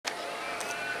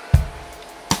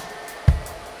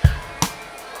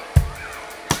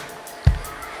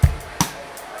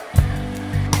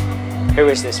Who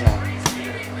is this man?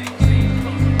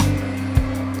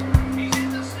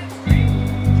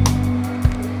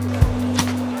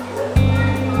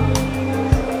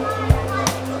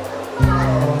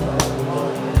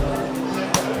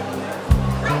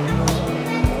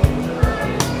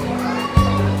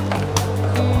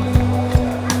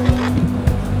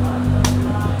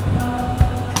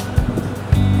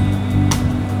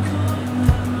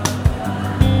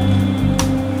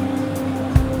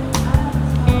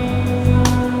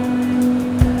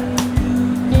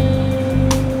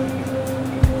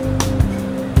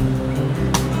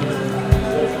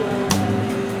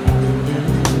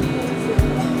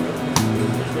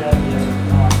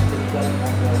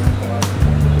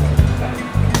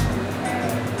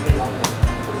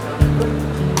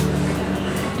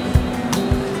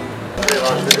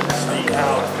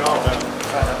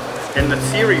 And the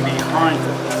theory behind it.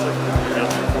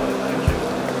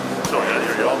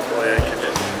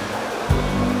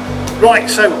 Right,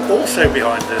 so also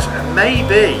behind us,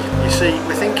 maybe, you see,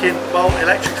 we're thinking, well,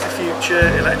 electric's the future,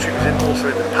 electric was also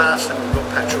in the past, and we've got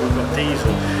petrol, we've got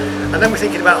diesel, and then we're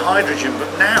thinking about hydrogen, but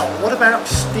now, what about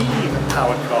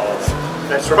steam-powered cars?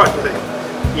 That's right.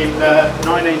 In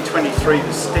 1923,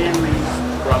 the Stanley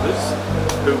brothers,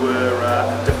 who were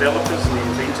developers and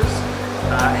inventors,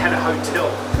 had a hotel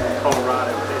in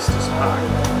Colorado, Estes Park,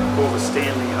 called the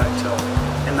Stanley Hotel,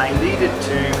 and they needed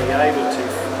to be able to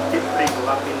get people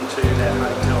up into that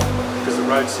hotel because the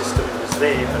road system was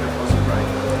there but it wasn't great.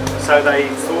 So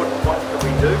they thought, what could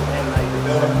we do? And they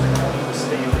developed the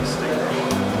Stanley steamer.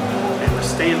 And the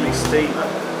Stanley steamer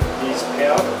is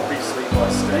powered obviously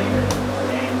by steam,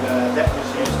 and that was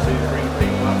used to bring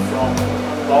people up from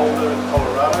Boulder,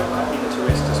 Colorado, up into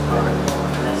Estes Park.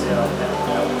 And that's our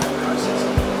process.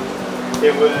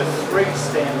 There were 3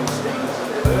 Stanley steamers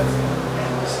on Earth,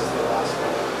 and this is the last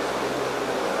one.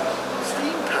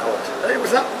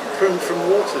 Was that from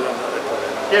water then?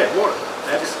 Yeah, water.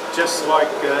 That's just like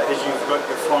as you've got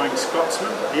your Flying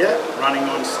Scotsman, yeah, running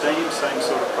on steam, same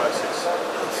sort of process.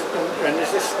 And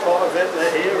is this part of it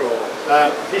here, or?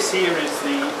 This here is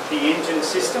the engine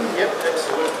system. Yep,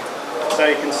 absolutely. So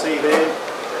you can see there,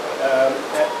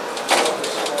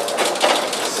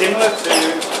 similar to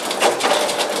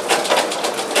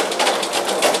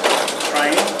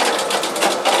train,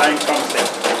 same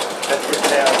concept. That's what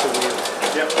powers the wheels.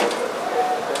 Yep.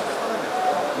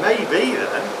 Maybe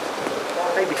then,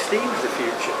 maybe steam's the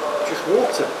future. Just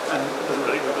water, and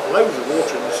we've got loads of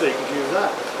water in the sea. Could use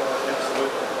that.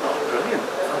 Absolutely. Oh, brilliant!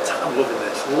 I'm loving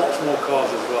this. Lots more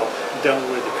cars as well. Don't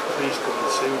worry, the company's coming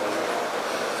soon.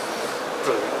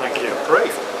 Brilliant. Thank you. Capri.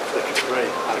 The Capri.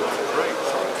 Capri.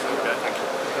 Okay, thank you.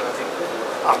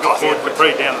 I've got Ford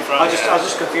Capri down the front. I was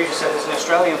just confused. You said there's an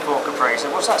Australian Ford Capri. So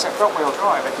what's that? It's a front wheel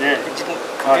drive. Yeah. It didn't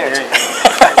compute.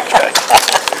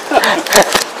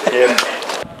 Yeah.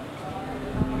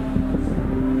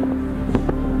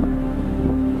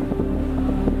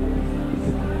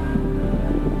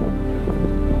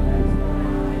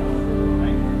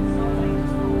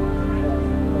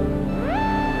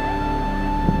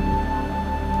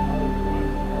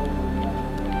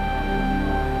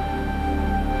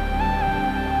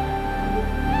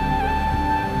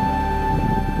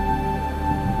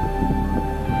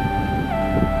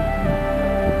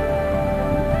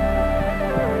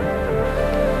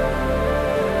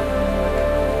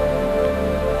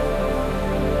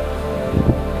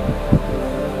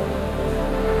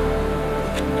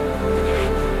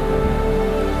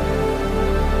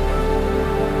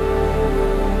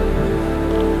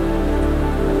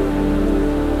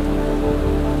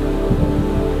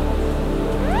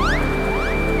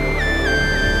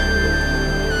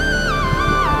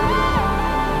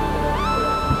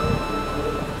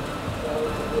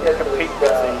 Compete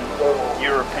with the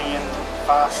European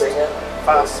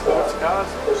fast sports cars.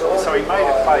 So he made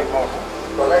a clay model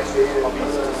of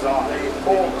his design, and he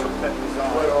took that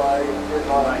design and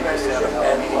made this out of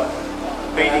aluminium,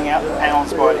 beating out the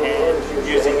panels by hand,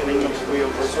 using an English wheel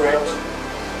to stretch.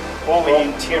 All the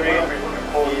interior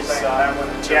is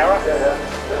Jarrah,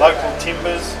 local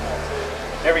timbers,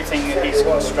 everything that he's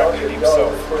constructed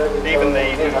himself, even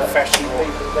the little fashionable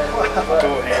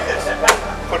door handles.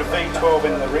 Put a V12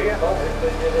 in the rear.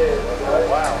 Oh,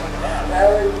 wow.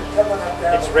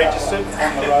 It's registered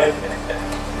on the road.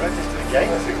 Registered again?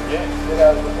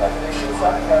 Yeah. And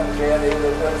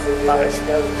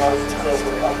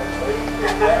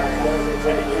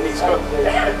he's got, he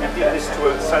did this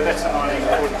to it, so that's a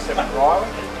 1947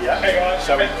 Riley. Yeah.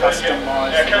 So he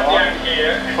customised the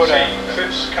Riley. Put a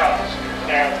Cliff's cars.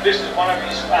 Now this is one of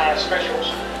his specials.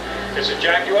 It's a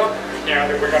Jaguar. Now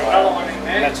we've got another one in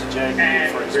there. That's a Jaguar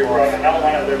and for his we've wife. got another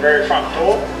one at the very front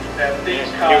door. these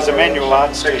He cars was a manual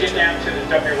arts so teacher get down to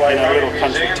the WA in a little Motor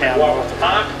country Museum town in Walton north of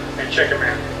Park and check them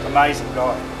out. Amazing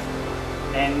guy.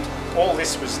 And all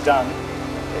this was done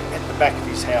at the back of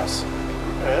his house.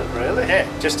 Really? Yeah,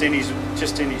 just in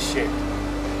his shed.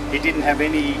 He didn't have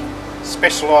any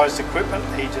specialised equipment.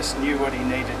 He just knew what he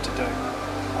needed to do.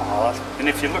 Oh, And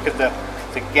if you look at the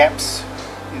gaps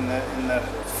in the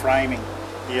framing,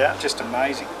 yeah. just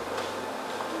amazing.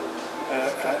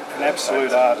 An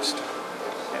absolute artist.